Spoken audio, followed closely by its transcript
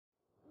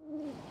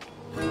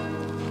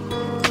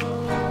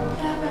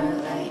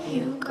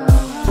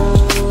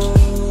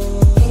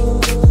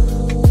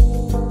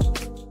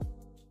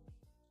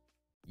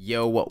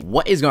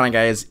what is going on,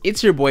 guys?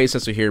 It's your boy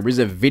Seso here. There's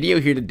a video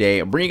here today.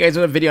 I'm bringing you guys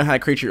another video on how to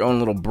create your own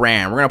little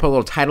brand. We're gonna put a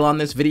little title on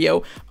this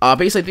video.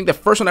 Basically, I think the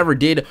first one I ever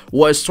did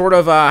was sort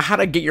of how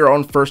to get your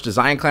own first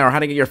design client, or how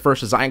to get your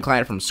first design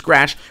client from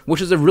scratch,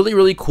 which is a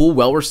really cool,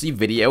 well-received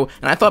video.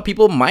 And I thought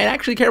people might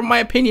actually care about my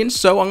opinion,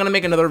 so I'm gonna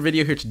make another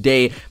video here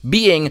today,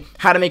 being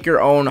how to make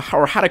your own,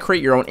 or how to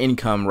create your own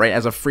income, right,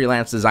 as a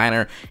freelance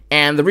designer.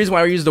 And the reason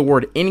why I use the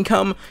word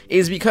income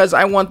is because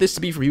I want this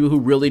to be for people who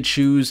really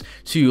choose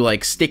to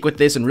like stick with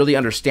this and really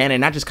understand it,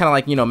 not just kind of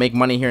like, you know, make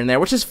money here and there,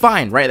 which is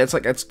fine, right? That's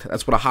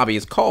what a hobby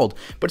is called.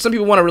 But some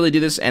people want to really do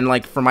this, and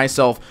like for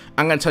myself,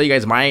 I'm gonna tell you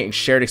guys my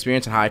shared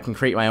experience and how I can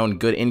create my own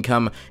good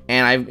income.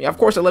 And of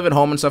course I live at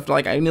home and stuff.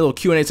 Like, I need a little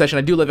Q&A session.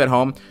 I do live at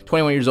home,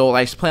 21 years old.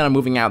 I plan on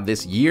moving out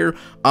this year.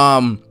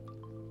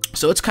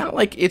 So it's kind of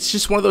like, it's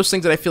just one of those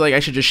things that I feel like I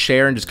should just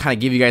share and just kind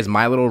of give you guys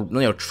my little, you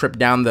know, trip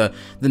down the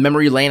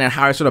memory lane, and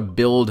how I sort of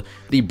build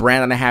the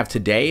brand that I have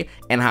today,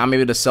 and how I'm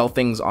able to sell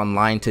things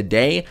online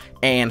today,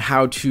 and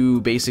how to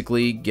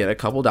basically get a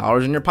couple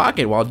dollars in your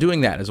pocket while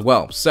doing that as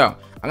well. So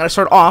I'm gonna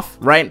start off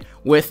right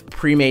with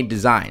pre-made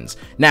designs.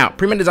 Now,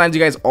 pre-made designs,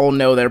 you guys all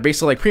know, that are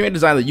basically like pre-made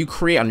designs that you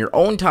create on your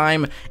own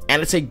time,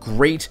 and it's a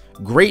great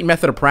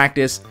method of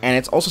practice, and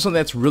it's also something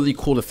that's really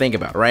cool to think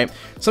about, right?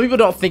 Some people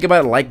don't think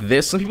about it like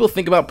this. Some people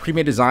think about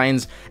pre-made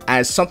designs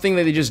as something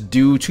that they just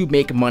do to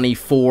make money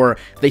for,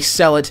 they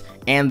sell it,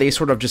 and they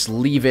sort of just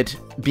leave it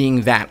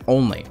being that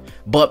only.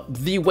 But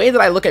the way that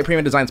I look at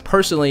pre-made designs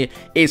personally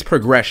is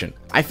progression.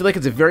 I feel like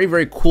it's a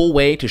very cool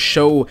way to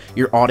show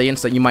your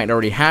audience that you might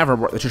already have, or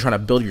that you're trying to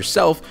build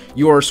yourself,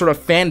 your sort of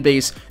fan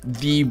base,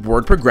 the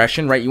word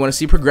progression, right? You want to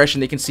see progression.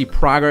 They can see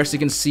progress. They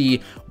can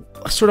see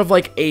sort of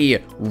like a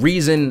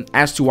reason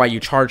as to why you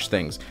charge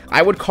things.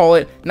 I would call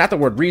it, not the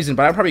word reason,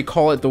 but I'd probably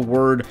call it the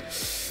word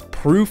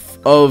proof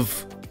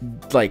of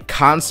like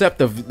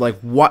concept of like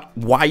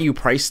why you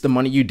price the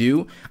money you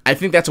do. I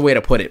think that's a way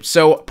to put it.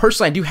 So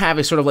personally, I do have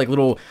a sort of like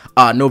little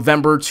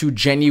November to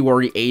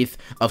January 8th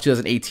of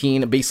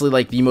 2018, basically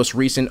like the most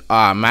recent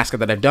mascot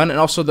that I've done, and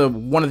also the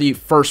one of the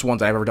first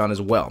ones I've ever done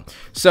as well.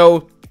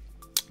 So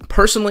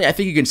personally, I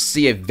think you can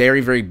see a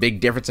very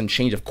big difference in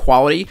change of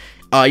quality.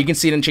 You can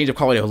see it in change of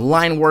quality of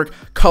line work,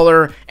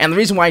 color, and the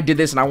reason why I did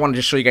this, and I want to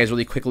just show you guys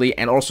really quickly,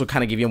 and also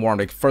kind of give you a more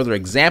like further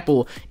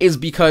example, is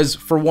because,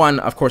 for one,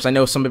 of course, I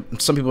know some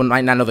people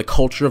might not know the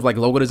culture of like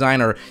logo design,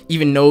 or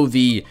even know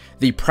the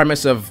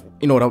premise of,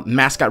 you know, what a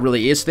mascot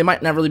really is. So they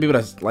might not really be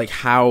able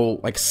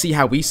to see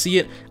how we see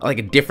it, like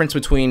a difference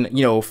between,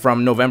 you know,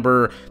 from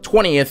November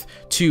 20th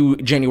to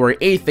January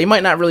 8th. They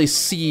might not really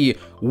see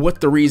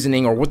what the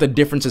reasoning or what the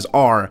differences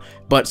are,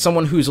 but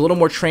someone who's a little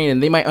more trained,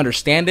 and they might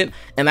understand it,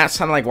 and that's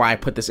kind of like why I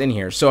put this in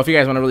here. So if you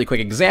guys want a really quick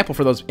example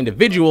for those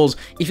individuals,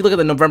 if you look at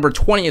the November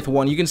 20th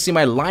one, you can see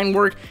my line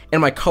work and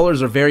my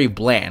colors are very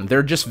bland.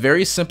 They're just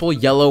very simple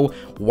yellow,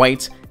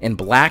 white, and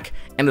black,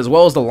 and as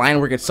well as the line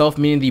work itself,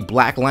 meaning the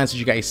black lines that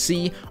you guys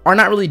see are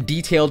not really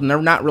detailed, and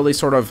they're not really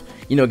sort of,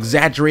 you know,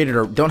 exaggerated,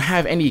 or don't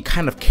have any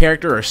kind of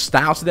character or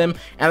style to them.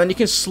 And then you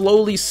can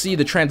slowly see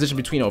the transition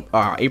between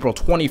April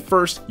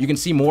 21st. You can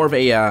see more of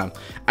a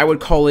I would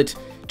call it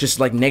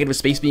just like negative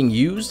space being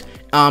used,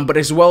 but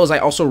as well as I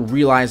also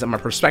realized that my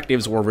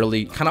perspectives were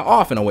really kind of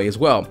off in a way as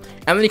well.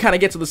 And then you kind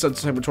of get to the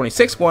September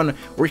 26th one,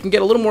 where you can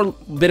get a little more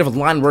bit of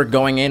line work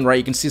going in, right?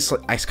 You can see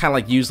I kind of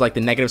like use like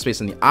the negative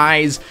space in the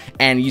eyes,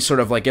 and you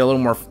sort of like get a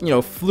little more, you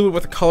know, fluid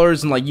with the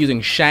colors, and like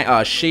using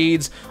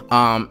shades,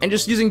 and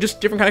just using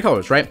different kind of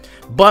colors, right?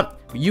 But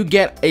you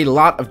get a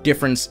lot of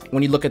difference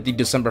when you look at the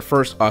December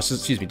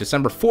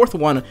 4th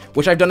one,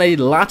 which I've done a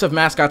lot of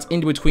mascots in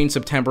between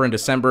September and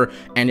December,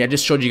 and I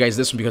just showed you guys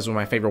this one because one of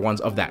my favorite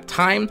ones of that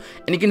time.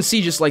 And you can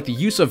see just like the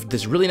use of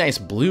this really nice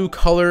blue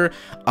color,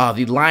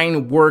 the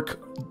line work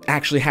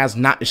actually has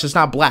it's just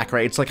not black,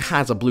 right? It's like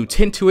has a blue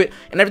tint to it,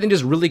 and everything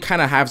just really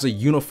kind of has a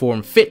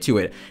uniform fit to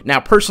it.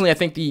 Now personally, I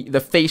think the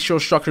facial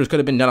structures could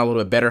have been done a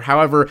little bit better.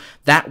 However,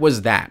 that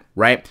was that,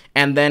 right?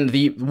 And then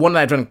the one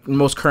that I've done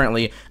most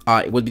currently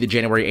would be the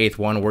January 8th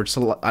one, where it's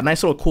a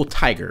nice little cool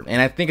tiger,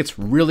 and I think it's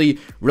really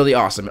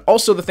awesome.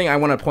 Also, the thing I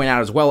want to point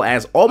out, as well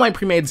as all my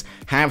pre-mades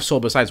have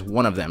sold besides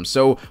one of them.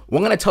 So what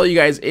I'm going to tell you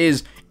guys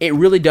is it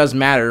really does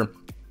matter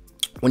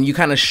when you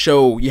kind of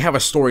show you have a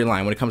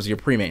storyline when it comes to your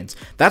pre-mades.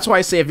 That's why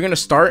I say if you're going to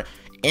start,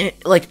 and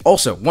like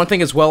also one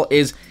thing as well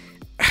is,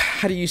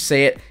 how do you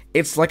say it?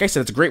 It's like I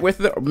said, it's a great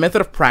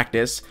method of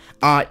practice.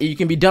 You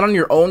can be done on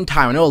your own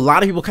time. I know a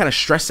lot of people kind of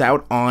stress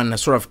out on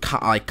sort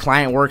of like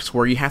client works,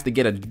 where you have to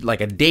get a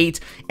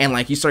date, and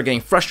like you start getting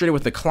frustrated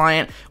with the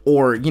client,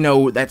 or, you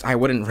know, I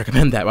wouldn't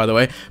recommend that, by the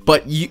way,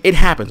 but it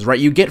happens, right?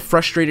 You get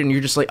frustrated and you're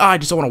just like, oh, I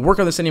just don't want to work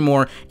on this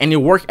anymore, and your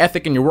work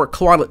ethic and your work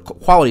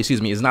quality,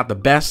 excuse me, is not the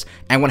best.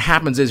 And what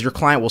happens is your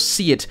client will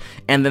see it,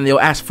 and then they'll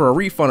ask for a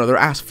refund, or they'll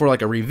ask for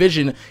like a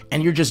revision,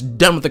 and you're just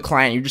done with the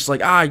client. You're just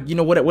like, you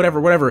know,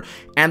 whatever,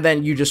 and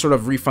then you just sort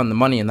of refund the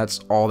money, and that's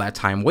all that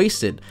time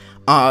wasted.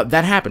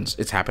 That happens.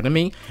 It's happened to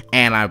me,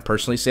 and I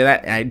personally say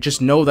that, and I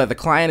just know that the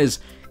client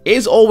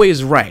is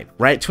always right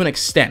to an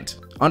extent.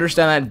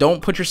 understand that.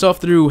 Don't put yourself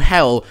through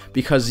hell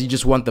because you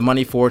just want the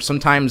money for it.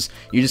 Sometimes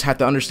you just have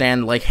to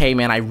understand, like, hey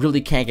man, I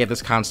really can't get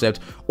this concept,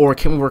 or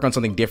can we work on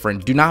something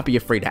different? Do not be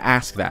afraid to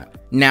ask that.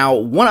 Now,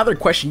 one other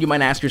question you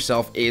might ask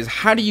yourself is,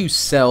 how do you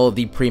sell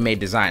the pre-made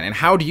design, and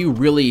how do you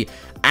really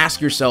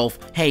ask yourself,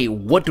 hey,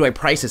 what do I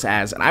price this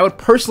as? And I would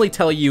personally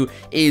tell you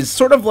is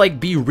sort of like,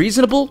 be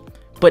reasonable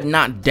but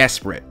not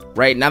desperate,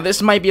 right? Now this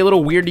might be a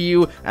little weird to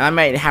you, and I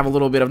might have a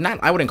little bit of, not,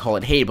 I wouldn't call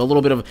it hate, but a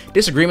little bit of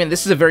disagreement.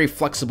 This is a very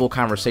flexible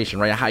conversation,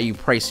 right? How you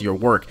price your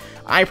work.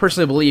 I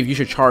personally believe you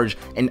should charge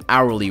an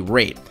hourly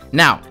rate.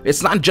 Now,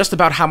 it's not just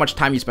about how much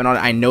time you spend on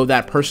it. I know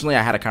that personally.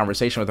 I had a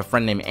conversation with a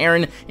friend named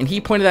Aaron, and he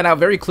pointed that out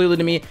very clearly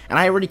to me, and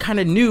I already kind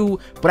of knew,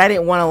 but I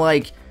didn't want to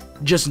like,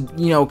 just,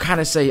 you know, kind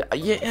of say,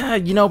 yeah,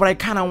 you know, but I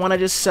kind of want to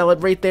just sell it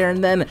right there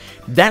and then.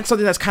 That's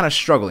something that's kind of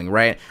struggling,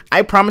 right?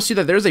 I promise you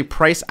that there's a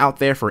price out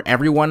there for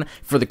everyone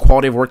for the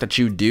quality of work that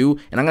you do,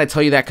 and I'm going to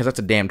tell you that because that's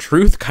a damn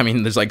truth. I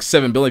mean, there's like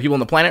 7 billion people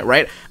on the planet,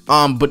 right?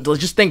 But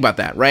let's just think about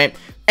that, right?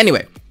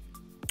 Anyway,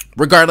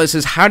 regardless,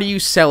 is how do you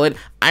sell it?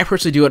 I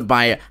personally do it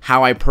by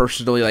how I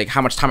personally, like,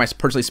 how much time I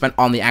personally spent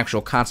on the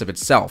actual concept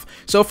itself.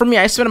 So for me,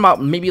 I spend about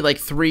maybe like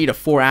 3 to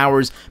 4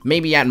 hours,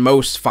 maybe at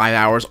most 5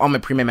 hours on my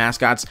pre-made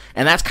mascots,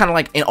 and that's kind of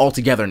like an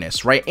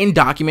altogether-ness, right? In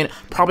document,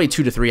 probably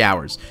 2 to 3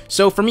 hours.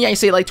 So for me, I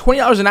say like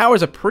 $20 an hour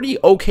is a pretty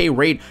okay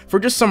rate for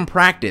just some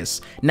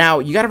practice. Now,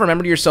 you got to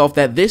remember to yourself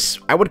that this,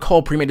 I would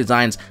call pre-made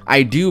designs,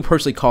 I do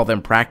personally call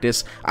them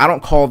practice. I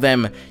don't call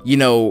them, you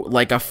know,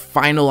 like a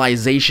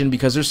finalization,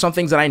 because there's some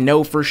things that I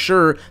know for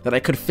sure that I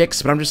could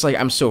fix, but I'm just like,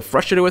 I'm so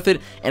frustrated with it,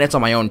 and it's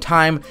on my own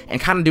time,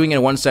 and kind of doing it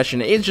in one session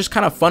is just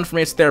kind of fun for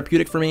me. It's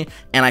therapeutic for me,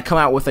 and I come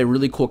out with a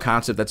really cool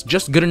concept that's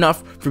just good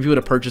enough for people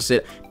to purchase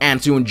it and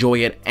to enjoy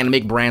it and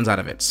make brands out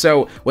of it.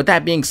 So with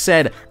that being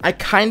said, I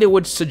kind of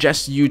would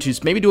suggest you to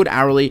maybe do it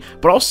hourly,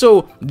 but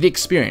also the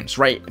experience,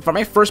 right? For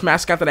my first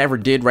mascot that I ever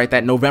did, right,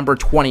 that November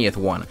 20th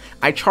one,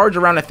 I charged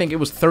around, I think it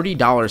was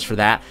 $30 for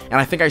that, and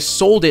I think I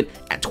sold it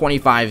at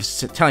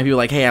 $25, telling people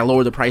like, hey, I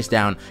lowered the price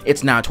down,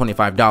 it's now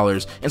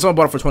 $25, and someone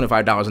bought it for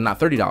 $25 and not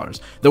 $30.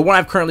 The one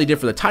I've currently did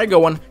for the Tiger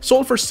one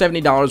sold for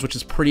 $70, which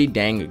is pretty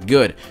dang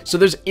good. So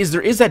there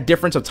is that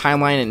difference of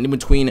timeline in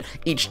between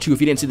each two.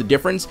 If you didn't see the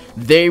difference,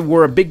 they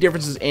were big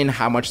differences in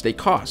how much they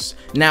cost.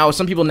 Now,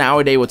 some people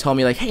nowadays will tell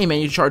me like, hey man,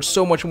 you charge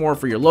so much more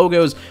for your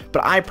logos,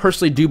 but I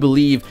personally do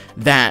believe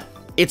that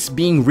it's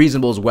being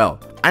reasonable as well.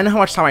 I know how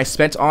much time I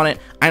spent on it.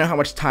 I know how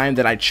much time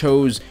that I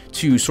chose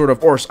to sort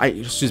of,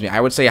 I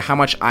would say how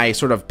much I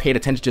sort of paid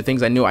attention to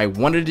things I knew I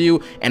wanted to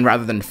do, and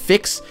rather than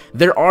fix,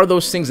 there are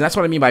those things, and that's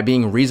what I mean by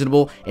being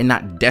reasonable and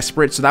not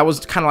desperate. So that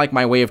was kind of like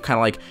my way of kind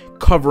of like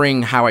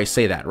covering how I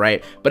say that,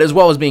 right? But as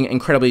well as being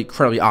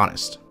incredibly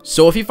honest.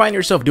 So if you find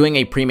yourself doing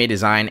a pre-made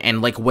design,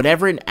 and like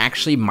whatever it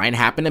actually might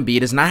happen to be,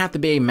 it does not have to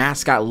be a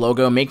mascot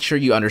logo. Make sure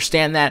you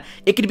understand that.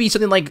 It could be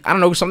something like, I don't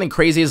know, something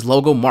crazy as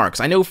logo marks.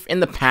 I know in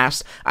the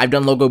past I've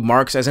done logo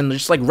marks as in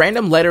just like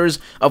random letters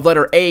of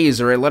letter A's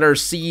or letter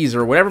C's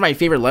or whatever my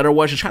favorite letter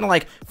was, just trying to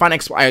like find,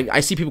 I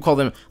see people call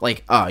them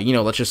like, you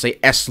know, let's just say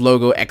S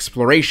logo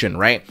exploration,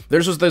 right?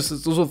 There's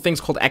those little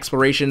things called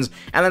explorations,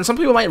 and then some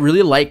people might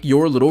really like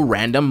your little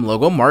random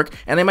logo mark,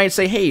 and they might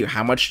say, hey,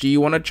 how much do you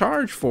want to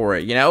charge for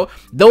it, you know?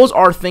 Those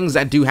are things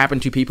that do happen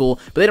to people,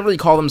 but they don't really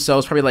call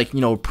themselves probably like, you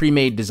know,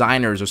 pre-made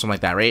designers or something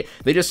like that, right?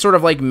 They just sort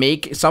of like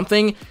make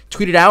something,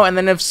 tweet it out, and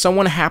then if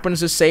someone happens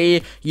to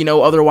say, you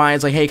know,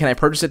 otherwise, like, hey, can I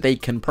purchase it? They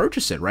can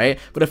purchase it, right?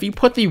 But if you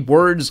put the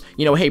words,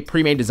 you know, hey,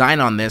 pre-made design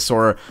on this,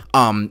 or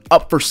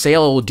up for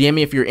sale, DM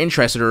me if you're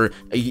interested, or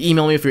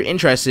email me if you're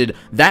interested,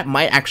 that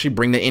might actually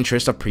bring the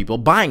interest of people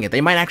buying it.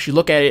 They might actually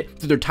look at it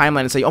through their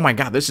timeline and say, oh my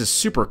god, this is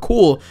super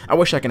cool, I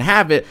wish I can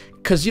have it,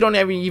 because you don't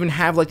even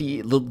have like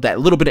that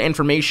little bit of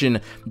information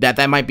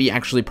that might be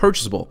actually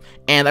purchasable.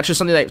 And that's just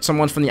something that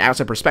someone from the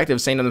outside perspective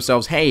saying to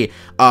themselves, hey,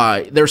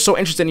 they're so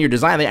interested in your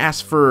design, they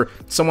ask for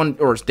someone,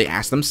 or they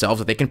ask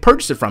themselves if they can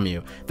purchase it from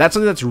you. That's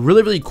something that's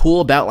really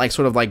cool about like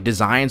sort of like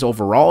designs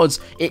overall.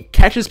 It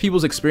catches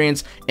people's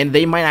experience, and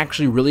they might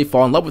actually really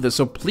fall in love with it.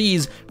 So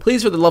please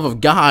for the love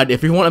of God,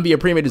 if you want to be a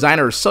pre-made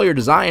designer or sell your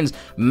designs,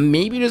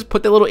 maybe just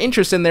put that little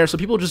interest in there so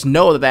people just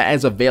know that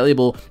is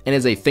available and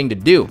is a thing to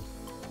do.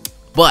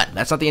 But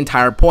that's not the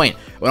entire point.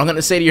 What I'm going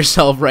to say to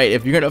yourself, right,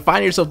 if you're going to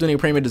find yourself doing a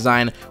pre-made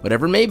design,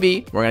 whatever it may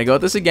be, we're going to go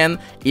with this again,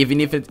 even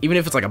if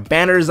it's like a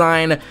banner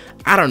design,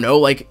 I don't know,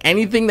 like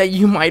anything that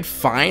you might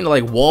find,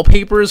 like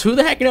wallpapers, who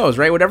the heck knows,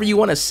 right? Whatever you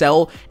want to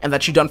sell and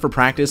that you've done for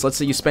practice. Let's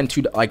say you spend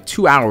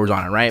 2 hours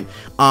on it, right?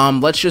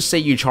 Let's just say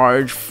you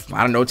charge,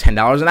 I don't know,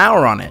 $10 an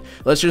hour on it.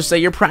 Let's just say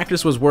your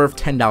practice was worth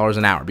 $10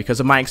 an hour because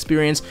of my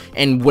experience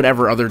and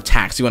whatever other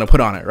tax you want to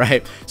put on it,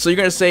 right? So you're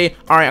going to say,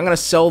 all right, I'm going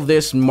to sell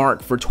this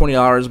mark for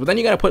 $20, but then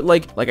you got to put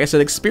like I said,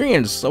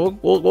 experience. So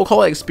we'll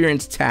call it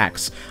experience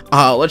tax.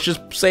 Let's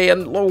just say,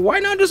 why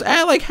not just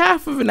add like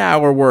half of an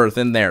hour worth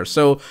in there?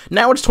 So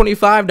now it's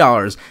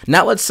 $25.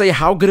 Now let's say,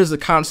 how good is the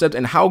concept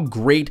and how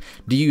great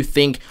do you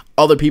think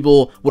other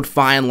people would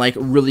find like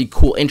really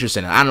cool interest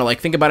in it? I don't know, like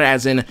think about it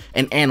as in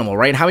an animal,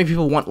 right? How many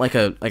people want like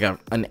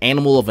an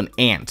animal of an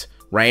ant?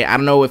 right? I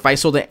don't know if I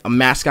sold a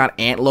mascot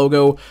ant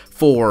logo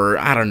for,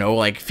 I don't know,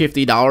 like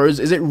 $50.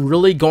 Is it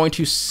really going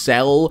to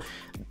sell?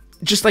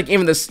 Just like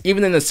even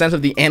in the sense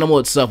of the animal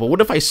itself. But what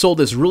if I sold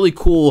this really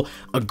cool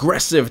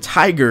aggressive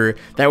tiger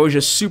that was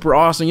just super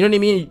awesome? You know what I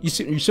mean? You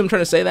see what I'm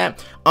trying to say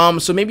that?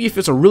 So maybe if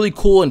it's a really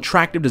cool and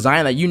attractive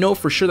design that you know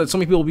for sure that so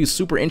many people will be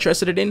super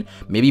interested in,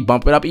 maybe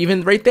bump it up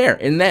even right there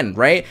and then,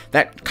 right?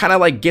 That kind of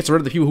like gets rid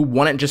of the people who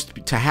want it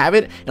just to have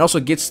it, and also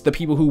gets the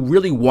people who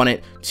really want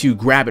it to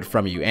grab it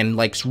from you. And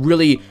like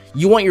really,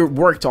 you want your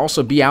work to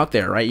also be out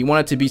there, right? You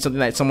want it to be something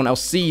that someone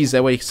else sees,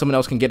 that way someone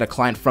else can get a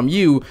client from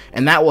you,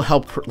 and that will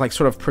help like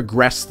sort of progress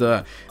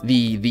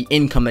the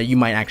income that you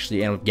might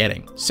actually end up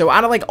getting. So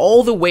out of like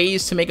all the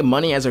ways to make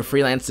money as a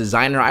freelance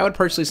designer, I would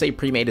personally say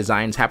pre-made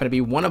designs happen to be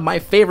one of my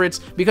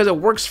favorites because it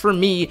works for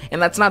me, and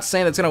that's not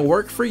saying that's gonna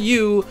work for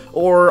you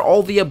or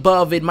all the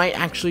above. It might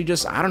actually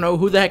just, I don't know,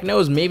 who the heck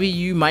knows, maybe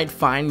you might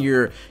find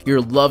your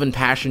love and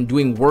passion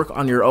doing work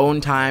on your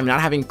own time, not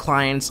having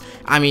clients.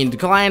 I mean,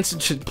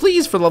 clients should,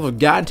 please, for the love of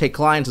God, take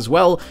clients as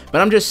well,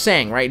 but I'm just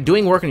saying, right,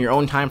 doing work on your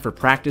own time for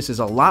practice is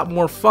a lot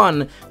more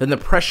fun than the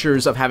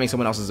pressures of having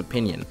someone else's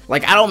opinion.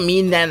 Like, I don't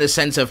mean that in the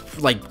sense of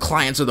like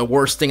clients are the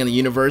worst thing in the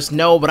universe,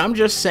 no, but I'm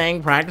just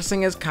saying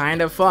practicing is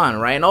kind of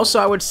fun, right? And also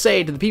I would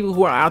say to the people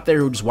who are out there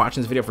who are just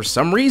watching this video for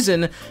some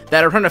reason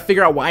that are trying to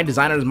figure out why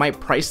designers might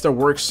price their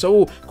work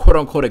so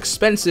quote-unquote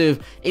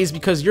expensive, is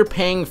because you're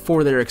paying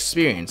for their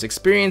experience.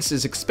 Experience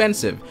is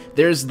expensive.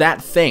 There's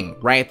that thing,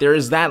 right? There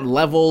is that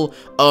level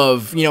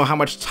of, you know, how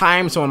much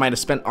time someone might have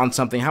spent on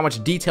something, how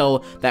much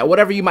detail that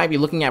whatever you might be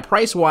looking at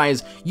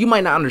price-wise, you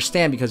might not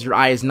understand because your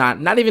eye is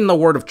not even the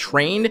word of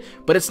trained,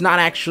 but it's not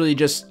actually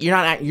just,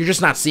 you're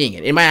just not seeing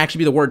it. It might actually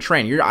be the word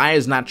trained. Your eye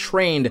is not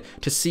trained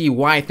to see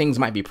why things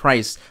might be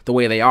priced the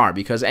way they are,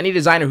 because any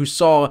designer who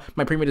saw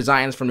my premium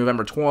designs from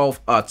November 20th,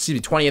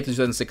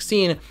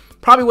 2016,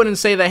 probably wouldn't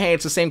say that, hey,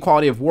 it's the same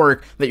quality of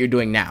work that you're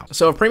doing now.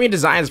 So if premium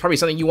design is probably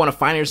something you want to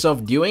find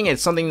yourself doing,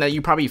 it's something that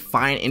you probably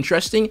find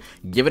interesting,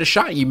 give it a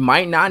shot. You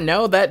might not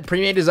know that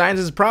premium designs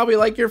is probably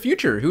like your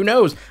future. Who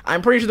knows?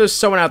 I'm pretty sure there's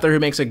someone out there who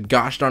makes a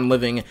gosh darn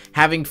living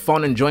having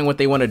fun, enjoying what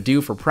they want to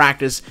do for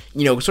practice,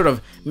 you know, sort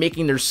of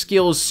making their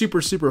skills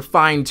super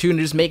fine-tuned,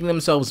 just making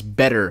themselves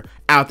better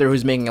out there,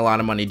 who's making a lot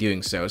of money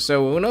doing so.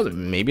 So who knows?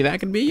 Maybe that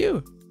could be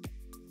you.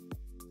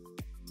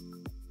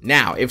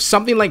 Now, if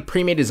something like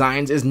pre-made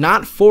designs is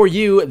not for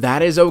you,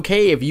 that is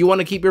okay. If you want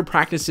to keep your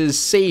practices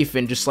safe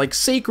and just like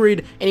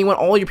sacred, and you want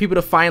all your people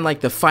to find like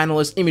the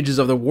finalist images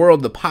of the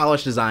world, the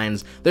polished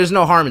designs, there's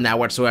no harm in that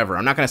whatsoever.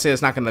 I'm not going to say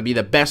it's not going to be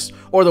the best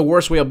or the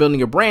worst way of building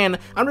your brand.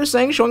 I'm just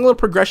saying showing a little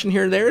progression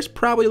here and there is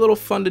probably a little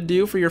fun to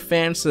do for your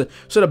fans to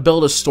sort of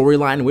build a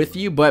storyline with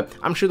you, but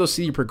I'm sure they'll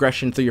see your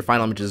progression through your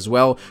final images as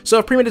well. So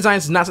if pre-made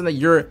designs is not something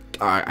that you're,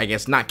 I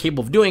guess, not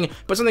capable of doing,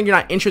 but something you're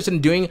not interested in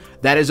doing,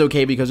 that is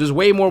okay, because there's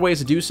way more ways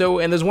to do so,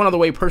 and there's one other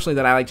way personally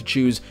that I like to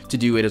choose to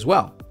do it as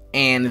well.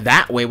 And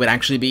that way would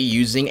actually be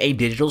using a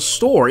digital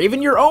store,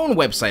 even your own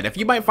website. If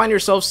you might find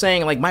yourself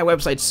saying, like, my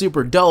website's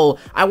super dull,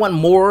 I want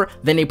more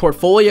than a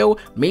portfolio,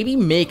 maybe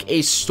make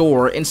a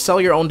store and sell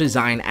your own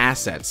design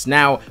assets.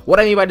 Now, what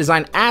I mean by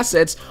design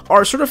assets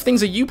are sort of things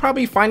that you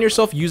probably find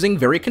yourself using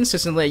very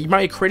consistently. You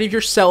might be creative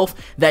yourself,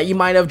 that you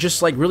might have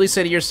just like really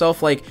said to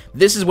yourself, like,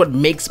 this is what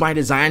makes my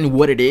design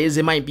what it is.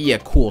 It might be a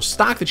cool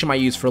stock that you might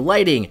use for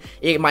lighting.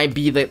 It might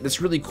be this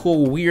really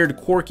cool, weird,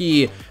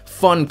 quirky,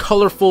 fun,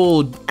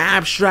 colorful,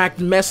 abstract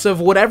mess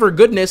of whatever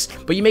goodness,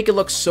 but you make it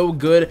look so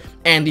good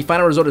and the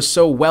final result is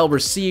so well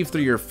received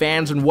through your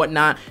fans and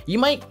whatnot, you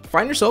might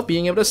find yourself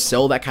being able to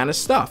sell that kind of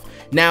stuff.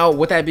 Now,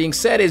 with that being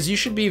said, is you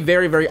should be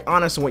very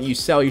honest in what you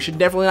sell. You should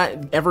definitely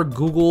not ever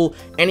Google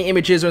any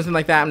images or anything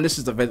like that. And this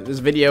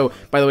video,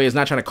 by the way, is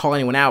not trying to call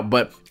anyone out,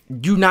 but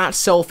do not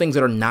sell things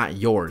that are not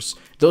yours.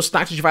 Those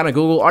stocks that you find on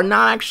Google are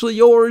not actually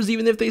yours.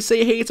 Even if they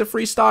say, hey, it's a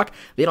free stock,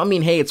 they don't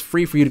mean, hey, it's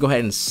free for you to go ahead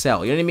and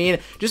sell. You know what I mean?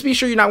 Just be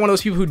sure you're not one of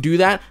those people who do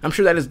that. I'm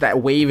sure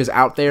that wave is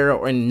out there,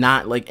 or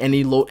not like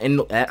any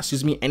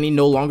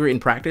no longer in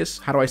practice.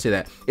 How do I say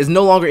that? Is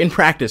no longer in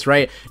practice,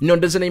 right? No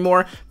one does it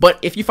anymore. But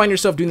if you find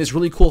yourself doing this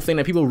really cool thing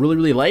that people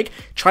really like,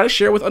 try to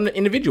share it with other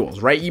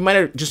individuals, right? You might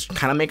have just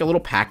kind of make a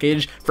little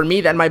package. For me,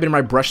 that might have been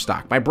my brush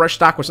stock. My brush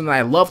stock was something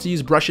I love to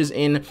use brushes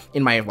in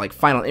my like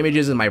final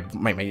images and my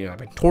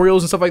tutorials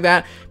and stuff like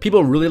that.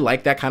 People really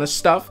like that kind of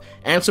stuff,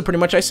 and so pretty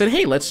much I said,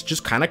 hey, let's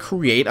just kind of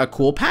create a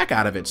cool pack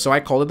out of it. So I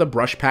called it the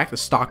brush pack, the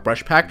stock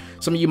brush pack.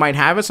 Some of you might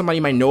have it, some of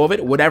you might know of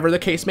it, whatever the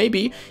case may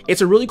be.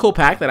 It's a really cool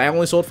pack that I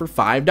only sold for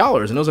 $5,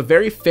 and it was a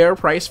very fair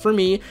price for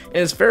me, and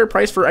it's a fair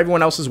price for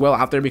everyone else as well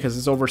out there, because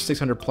it's over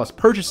 600 plus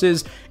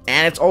purchases,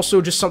 and it's also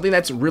just something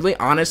that's really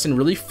honest and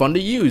really fun to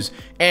use.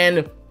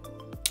 And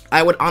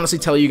I would honestly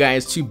tell you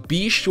guys to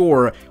be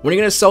sure when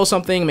you're gonna sell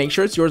something, make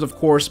sure it's yours, of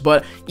course,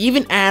 but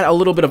even add a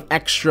little bit of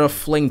extra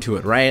fling to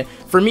it, right?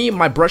 For me,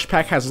 my brush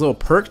pack has a little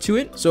perk to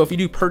it, so if you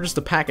do purchase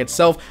the pack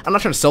itself, I'm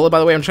not trying to sell it, by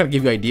the way, I'm trying to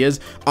give you ideas,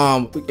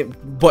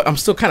 but I'm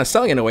still kind of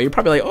selling it in a way. You're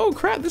probably like, oh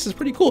crap, this is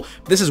pretty cool.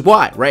 This is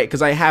why, right?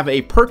 Because I have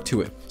a perk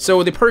to it.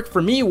 So the perk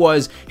for me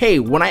was, hey,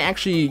 when I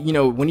actually, you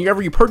know,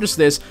 whenever you purchase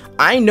this,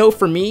 I know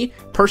for me,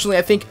 personally,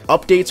 I think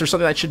updates are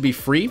something that should be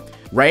free,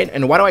 right?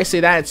 And why do I say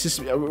that? It's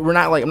just, we're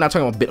not like, I'm not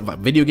talking about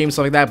video games,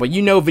 stuff like that, but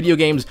you know, video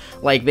games,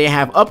 like, they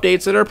have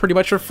updates that are pretty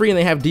much for free, and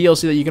they have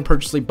DLC that you can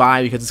purposely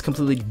buy because it's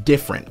completely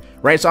different,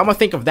 right? So I'm gonna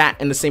think of that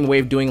in the same way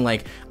of doing,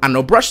 like, I don't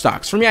know, brush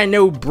stocks. For me, I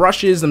know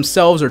brushes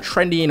themselves are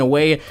trendy in a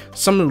way.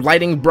 Some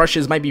lighting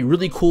brushes might be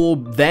really cool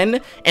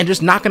then, and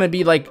just not gonna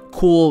be like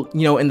cool,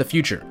 you know, in the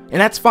future. And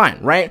that's fine,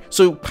 right?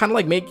 So kind of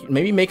like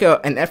maybe make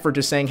an effort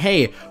to saying,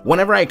 hey,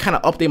 whenever I kind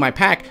of update my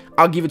pack,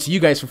 I'll give it to you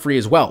guys for free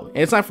as well. And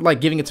it's not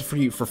like giving it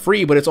for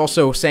free, but it's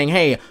also saying,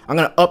 hey, I'm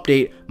gonna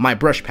update my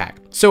brush pack.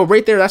 So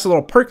right there, that's a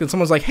little perk that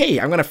someone's like, hey,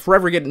 I'm gonna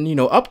forever get, you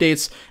know,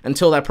 updates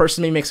until that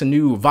person maybe makes a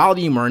new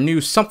volume or a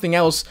new something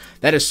else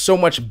that is so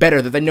much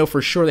better that they know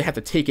for sure they have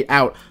to take it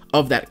out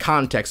of that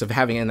context of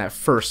having it in that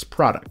first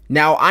product.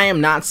 Now, I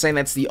am not saying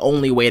that's the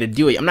only way to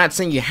do it. I'm not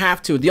saying you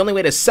have to. The only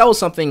way to sell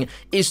something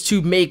is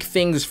to make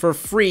things for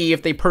free.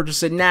 If they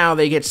purchase it now,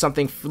 they get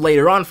something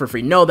later on for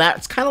free. No,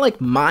 that's kind of like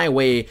my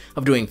way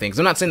of doing things.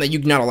 I'm not saying that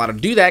you're not allowed to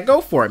do that.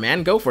 Go for it,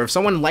 man. Go for it. If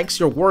someone likes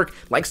your work,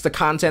 likes the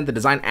content, the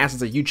design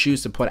assets that you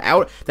choose to put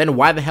out, then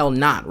why the hell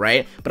not,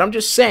 right? But I'm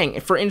just saying,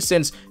 for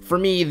instance, for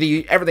me,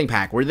 the everything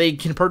pack, where they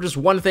can purchase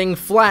one thing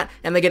flat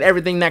and they get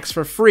everything next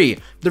for free.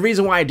 The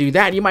reason why I do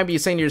that, you might be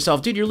saying to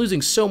yourself, dude, you're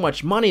losing so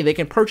much money. They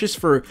can purchase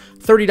for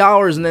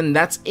 $30 and then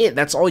that's it.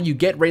 That's all you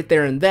get right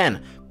there and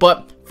then.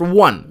 But for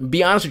one,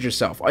 be honest with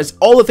yourself. Is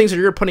all the things that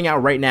you're putting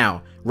out right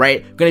now,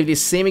 right, going to be the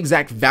same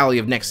exact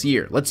value of next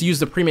year? Let's use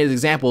the pre-made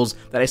examples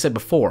that I said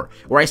before,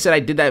 where I said I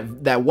did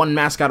that one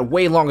mascot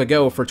way long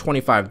ago for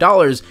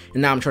 $25,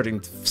 and now I'm charging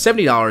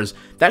 $70.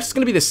 That's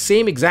going to be the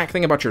same exact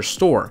thing about your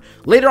store.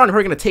 Later on,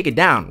 we're going to take it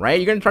down, right?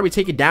 You're going to probably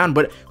take it down,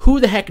 but who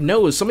the heck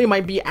knows? Somebody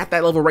might be at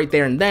that level right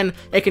there and then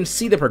and can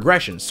see the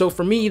progression. So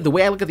for me, the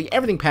way I look at the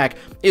everything pack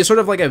is sort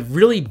of like a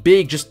really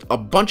big, just a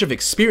bunch of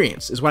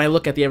experience is what I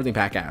look at the everything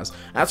pack as.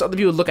 That's how other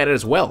people look at it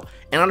as well.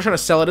 And I'm not trying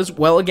to sell it as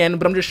well again,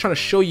 but I'm just trying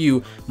to show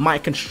you my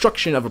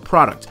construction of a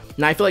product.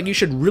 Now, I feel like you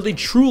should really,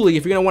 truly,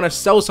 if you're going to want to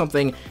sell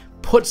something,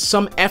 put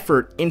some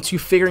effort into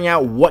figuring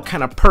out what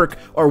kind of perk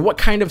or what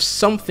kind of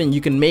something you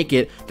can make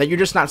it that you're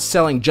just not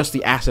selling just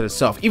the asset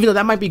itself. Even though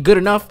that might be good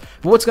enough,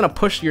 but what's going to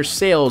push your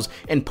sales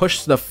and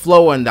push the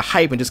flow and the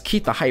hype and just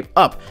keep the hype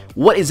up?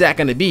 What is that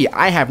going to be?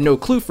 I have no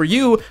clue for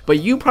you, but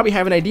you probably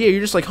have an idea. You're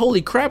just like,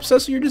 holy crap,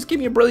 Seso, you're just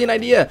giving me a brilliant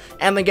idea.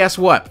 And then guess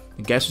what?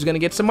 Guess who's going to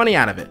get some money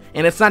out of it?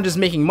 And it's not just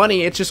making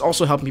money, it's just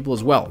also helping people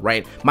as well,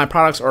 right? My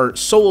products are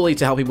solely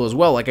to help people as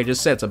well. Like I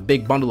just said, it's a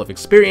big bundle of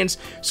experience.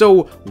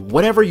 So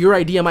whatever your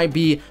idea might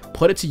be,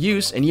 put it to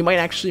use and you might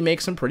actually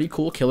make some pretty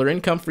cool killer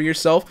income for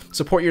yourself,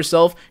 support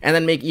yourself, and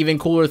then make even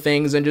cooler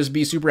things and just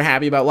be super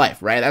happy about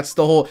life, right? That's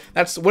the whole,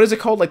 that's, what is it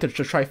called? Like the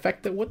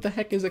trifecta? What the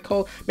heck is it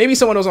called? Maybe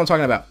someone knows what I'm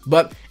talking about.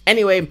 But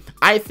anyway,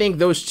 I think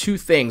those two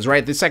things,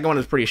 right? The second one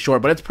is pretty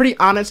short, but it's pretty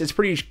honest. It's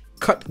pretty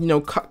cut, you know,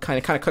 kind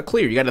of cut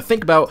clear. You got to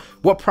think about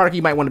what product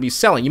you might want to be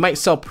selling. You might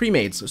sell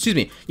pre-mades, excuse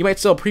me, you might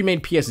sell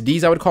pre-made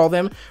PSDs, I would call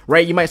them,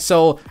 right? You might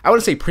sell, I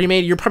wouldn't say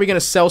pre-made, you're probably going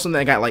to sell something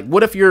that got like,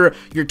 what if your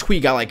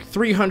tweet got like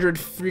 300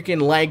 freaking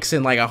likes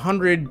and like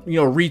 100,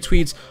 you know,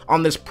 retweets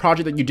on this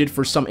project that you did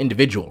for some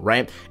individual,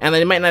 right? And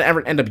then it might not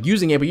ever end up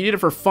using it, but you did it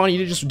for fun,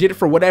 you just did it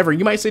for whatever.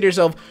 You might say to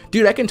yourself,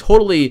 dude, I can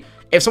totally,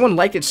 if someone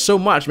liked it so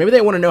much, maybe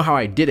they want to know how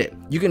I did it.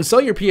 You can sell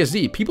your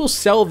PSD. People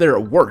sell their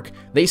work.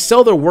 They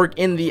sell their work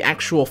in the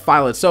actual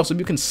file itself, so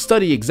you can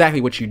study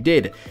exactly what you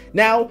did.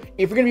 Now,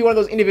 if you're gonna be one of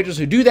those individuals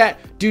who do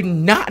that, do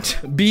not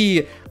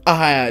be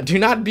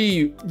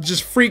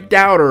just freaked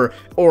out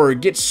or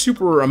get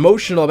super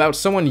emotional about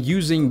someone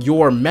using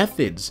your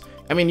methods.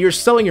 I mean, you're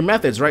selling your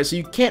methods, right? So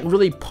you can't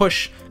really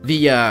push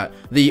the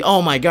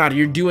oh my god,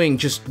 you're doing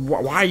just,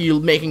 why are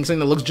you making something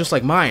that looks just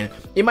like mine?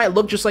 It might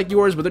look just like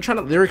yours, but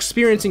they're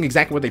experiencing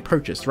exactly what they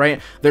purchased, right?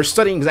 They're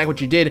studying exactly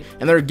what you did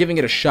and they're giving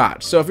it a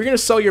shot. So if you're gonna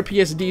sell your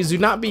PSDs, do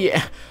not be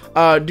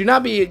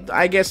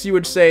I guess you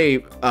would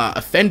say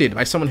offended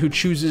by someone who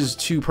chooses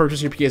to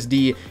purchase your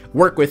PSD,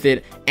 work with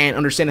it, and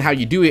understand how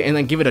you do it, and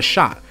then give it a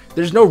shot.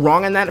 There's no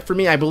wrong in that for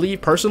me, I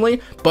believe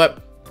personally,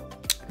 but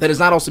that does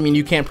not also mean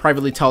you can't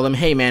privately tell them,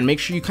 hey man, make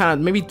sure you kind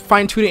of maybe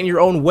fine tune it in your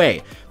own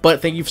way. But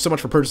thank you so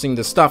much for purchasing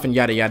this stuff and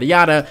yada yada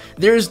yada.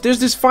 There's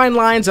this fine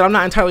lines that I'm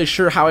not entirely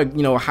sure how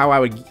I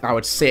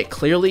would say it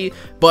clearly,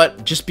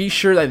 but just be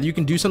sure that you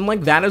can do something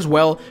like that as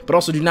well. But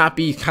also do not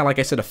be, kind of like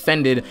I said,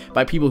 offended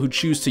by people who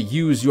choose to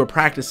use your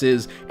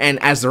practices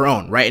and as their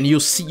own, right? And you'll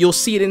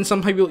see it in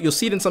some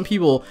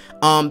people.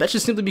 That's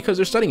just simply because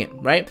they're studying it,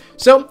 right?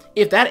 So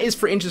if that is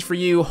for interest for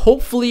you,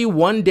 hopefully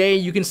one day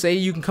you can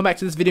come back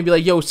to this video and be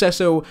like, yo,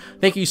 Seso, video.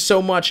 Thank you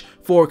so much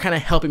for kind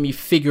of helping me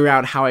figure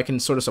out how I can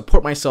sort of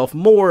support myself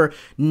more,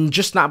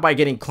 just not by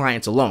getting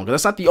clients alone, because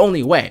that's not the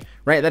only way,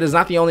 right? That is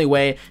not the only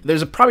way.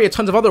 There's probably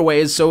tons of other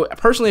ways. So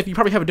personally, if you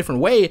probably have a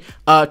different way,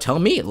 tell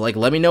me, like,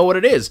 let me know what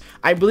it is.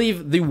 I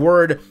believe the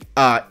word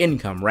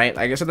income, right?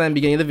 Like I said in the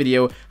beginning of the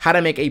video, how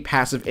to make a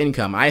passive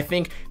income. I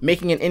think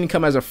making an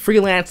income as a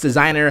freelance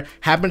designer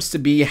happens to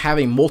be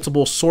having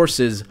multiple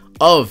sources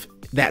of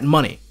that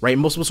money, right?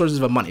 Multiple sources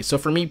of money. So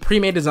for me,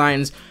 pre-made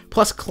designs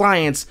plus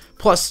clients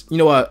plus, you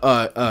know,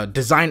 a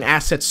design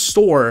asset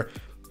store,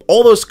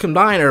 all those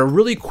combined are a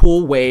really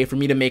cool way for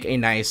me to make a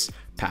nice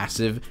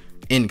passive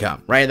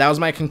income, right? That was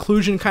my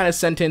conclusion kind of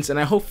sentence, and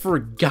I hope for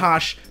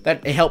gosh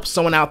that it helps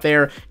someone out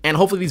there, and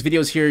hopefully these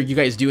videos here you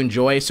guys do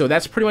enjoy. So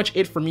that's pretty much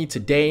it for me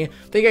today.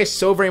 Thank you guys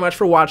so very much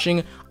for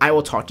watching. I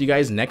will talk to you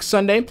guys next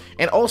Sunday.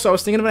 And also, I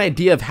was thinking of an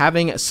idea of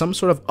having some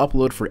sort of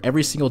upload for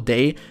every single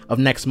day of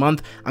next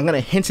month. I'm gonna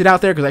hint it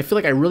out there because I feel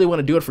like I really want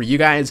to do it for you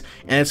guys,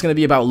 and it's gonna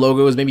be about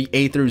logos, maybe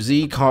A through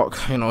Z.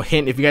 You know,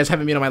 hint, if you guys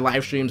haven't been on my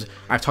live streams,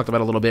 I've talked about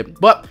it a little bit.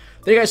 But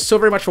thank you guys so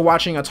very much for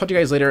watching. I'll talk to you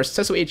guys later.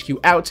 Seso HQ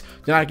out.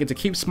 Do not forget to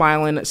keep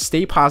smiling,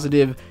 stay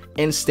positive,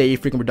 and stay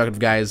freaking productive,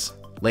 guys.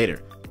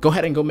 Later. Go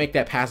ahead and go make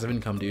that passive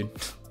income, dude.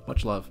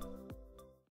 Much love.